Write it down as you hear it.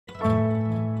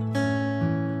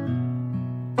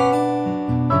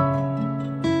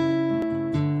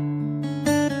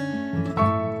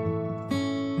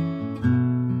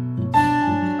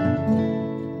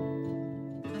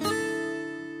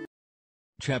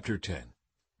Chapter 10.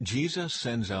 Jesus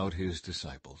sends out his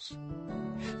disciples.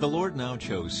 The Lord now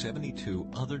chose 72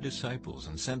 other disciples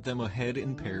and sent them ahead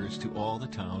in pairs to all the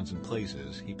towns and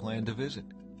places he planned to visit.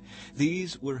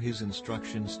 These were his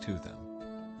instructions to them.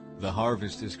 The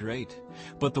harvest is great,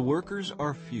 but the workers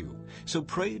are few. So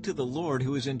pray to the Lord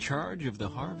who is in charge of the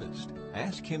harvest.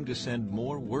 Ask him to send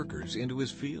more workers into his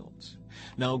fields.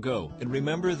 Now go, and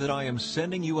remember that I am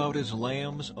sending you out as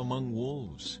lambs among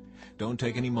wolves. Don't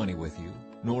take any money with you,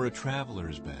 nor a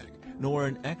traveler's bag, nor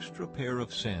an extra pair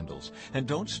of sandals, and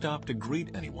don't stop to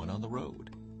greet anyone on the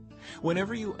road.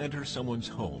 Whenever you enter someone's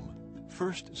home,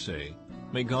 first say,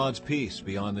 "May God's peace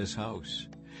be on this house."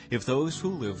 If those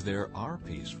who live there are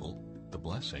peaceful, the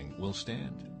blessing will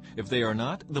stand. If they are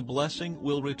not, the blessing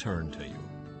will return to you.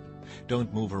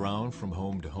 Don't move around from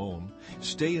home to home.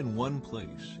 Stay in one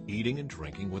place, eating and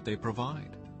drinking what they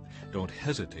provide. Don't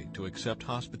hesitate to accept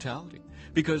hospitality,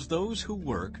 because those who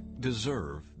work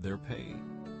deserve their pay.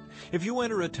 If you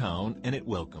enter a town and it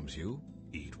welcomes you,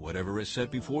 eat whatever is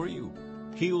set before you.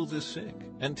 Heal the sick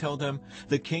and tell them,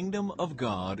 "The kingdom of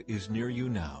God is near you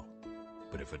now."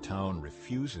 But if a town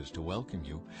refuses to welcome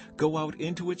you, go out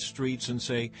into its streets and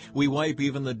say, "We wipe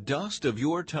even the dust of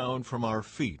your town from our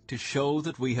feet to show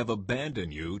that we have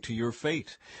abandoned you to your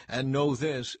fate. And know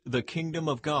this, the kingdom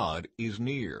of God is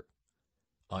near."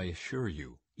 I assure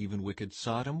you, even wicked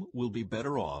Sodom will be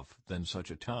better off than such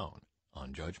a town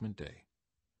on Judgment Day.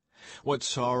 What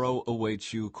sorrow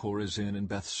awaits you, Chorazin and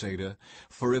Bethsaida!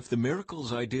 For if the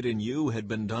miracles I did in you had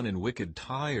been done in wicked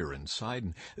Tyre and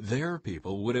Sidon, their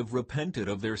people would have repented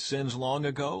of their sins long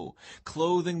ago,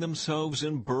 clothing themselves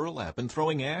in burlap and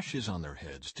throwing ashes on their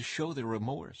heads to show their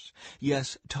remorse.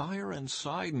 Yes, Tyre and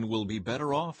Sidon will be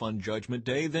better off on Judgment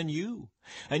Day than you.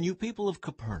 And you people of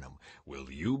Capernaum,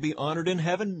 will you be honored in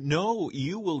heaven? No,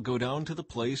 you will go down to the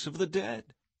place of the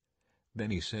dead.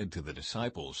 Then he said to the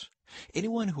disciples,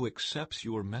 "Anyone who accepts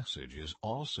your message is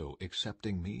also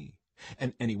accepting me,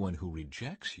 and anyone who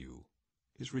rejects you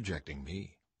is rejecting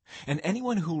me, and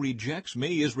anyone who rejects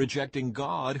me is rejecting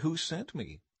God who sent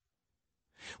me."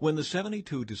 When the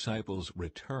 72 disciples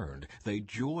returned, they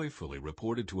joyfully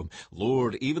reported to him,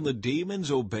 "Lord, even the demons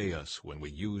obey us when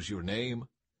we use your name."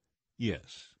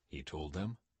 "Yes," he told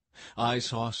them, "I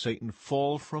saw Satan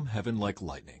fall from heaven like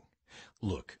lightning.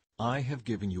 Look, I have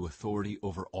given you authority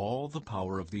over all the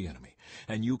power of the enemy,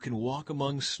 and you can walk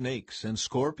among snakes and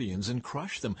scorpions and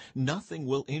crush them. Nothing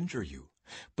will injure you.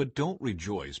 But don't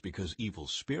rejoice because evil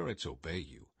spirits obey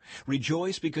you.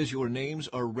 Rejoice because your names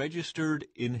are registered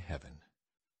in heaven."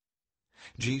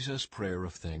 Jesus' prayer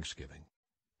of thanksgiving.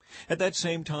 At that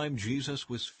same time, Jesus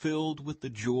was filled with the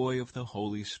joy of the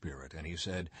Holy Spirit, and he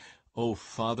said, "O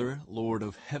Father, Lord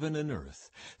of heaven and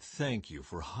earth, thank you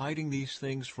for hiding these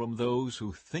things from those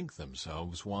who think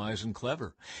themselves wise and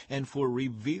clever, and for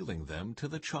revealing them to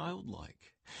the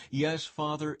childlike. Yes,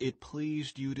 Father, it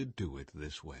pleased you to do it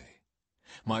this way.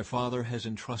 My Father has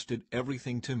entrusted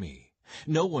everything to me.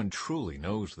 No one truly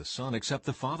knows the Son except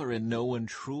the Father, and no one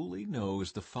truly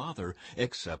knows the Father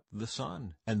except the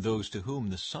Son, and those to whom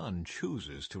the Son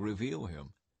chooses to reveal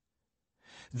him."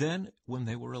 Then, when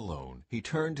they were alone, he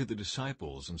turned to the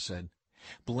disciples and said,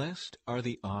 "Blessed are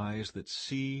the eyes that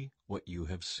see what you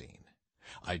have seen.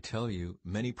 I tell you,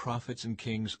 many prophets and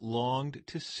kings longed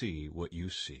to see what you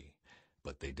see,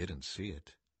 but they didn't see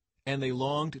it. And they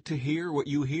longed to hear what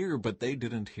you hear, but they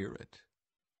didn't hear it."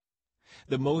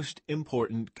 The most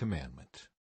important commandment.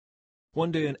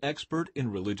 One day an expert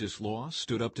in religious law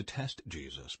stood up to test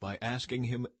Jesus by asking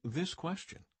him this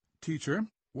question. "Teacher,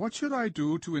 what should I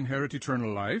do to inherit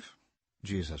eternal life?"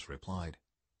 Jesus replied,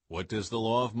 "What does the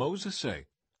law of Moses say?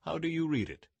 How do you read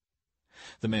it?"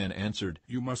 The man answered,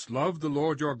 "You must love the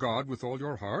Lord your God with all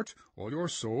your heart, all your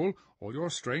soul, all your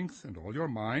strength, and all your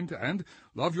mind, and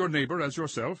love your neighbor as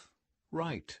yourself."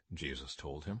 "Right," Jesus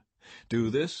told him. "Do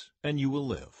this, and you will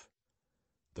live."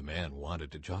 The man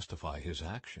wanted to justify his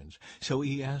actions, so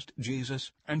he asked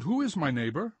Jesus, "And who is my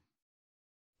neighbor?"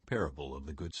 Parable of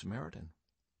the Good Samaritan.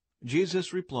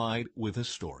 Jesus replied with a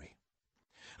story.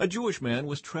 A Jewish man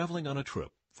was traveling on a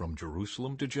trip from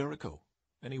Jerusalem to Jericho,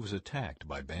 and he was attacked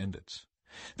by bandits.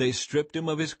 They stripped him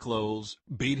of his clothes,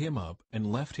 beat him up,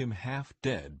 and left him half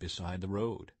dead beside the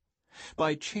road.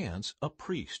 By chance, a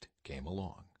priest came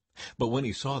along. But when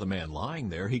he saw the man lying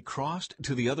there, he crossed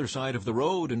to the other side of the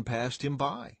road and passed him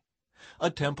by.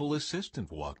 A temple assistant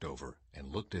walked over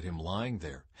and looked at him lying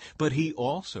there, but he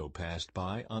also passed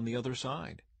by on the other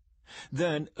side.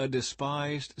 Then a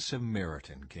despised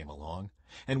Samaritan came along,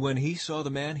 and when he saw the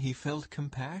man, he felt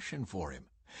compassion for him.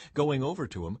 Going over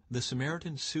to him, the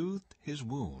Samaritan soothed his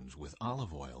wounds with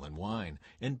olive oil and wine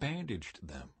and bandaged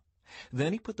them.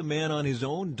 Then he put the man on his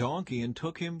own donkey and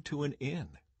took him to an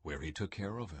inn, where he took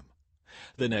care of him.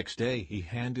 The next day he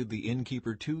handed the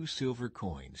innkeeper 2 silver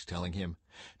coins, telling him,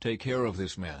 "Take care of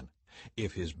this man.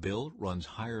 If his bill runs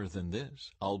higher than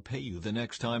this, I'll pay you the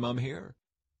next time I'm here."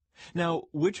 Now,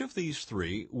 which of these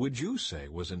 3 would you say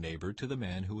was a neighbor to the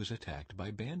man who was attacked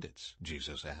by bandits?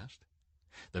 Jesus asked.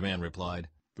 The man replied,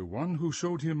 "The one who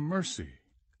showed him mercy."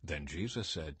 Then Jesus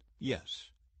said,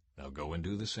 "Yes. Now go and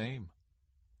do the same."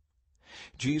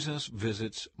 Jesus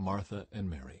visits Martha and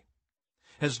Mary.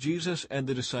 As Jesus and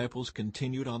the disciples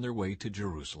continued on their way to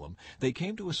Jerusalem, they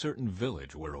came to a certain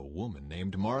village where a woman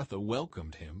named Martha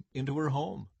welcomed him into her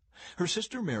home. Her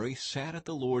sister Mary sat at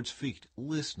the Lord's feet,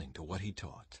 listening to what he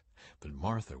taught. But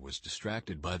Martha was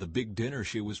distracted by the big dinner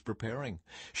she was preparing.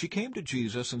 She came to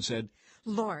Jesus and said,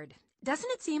 "Lord,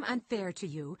 doesn't it seem unfair to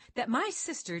you that my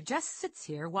sister just sits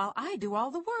here while I do all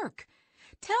the work?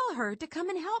 Tell her to come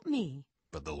and help me."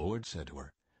 But the Lord said to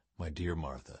her, "My dear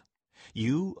Martha,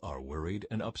 you are worried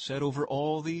and upset over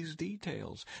all these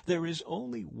details. There is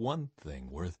only one thing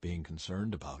worth being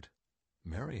concerned about.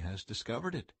 Mary has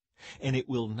discovered it, and it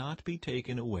will not be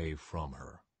taken away from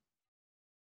her."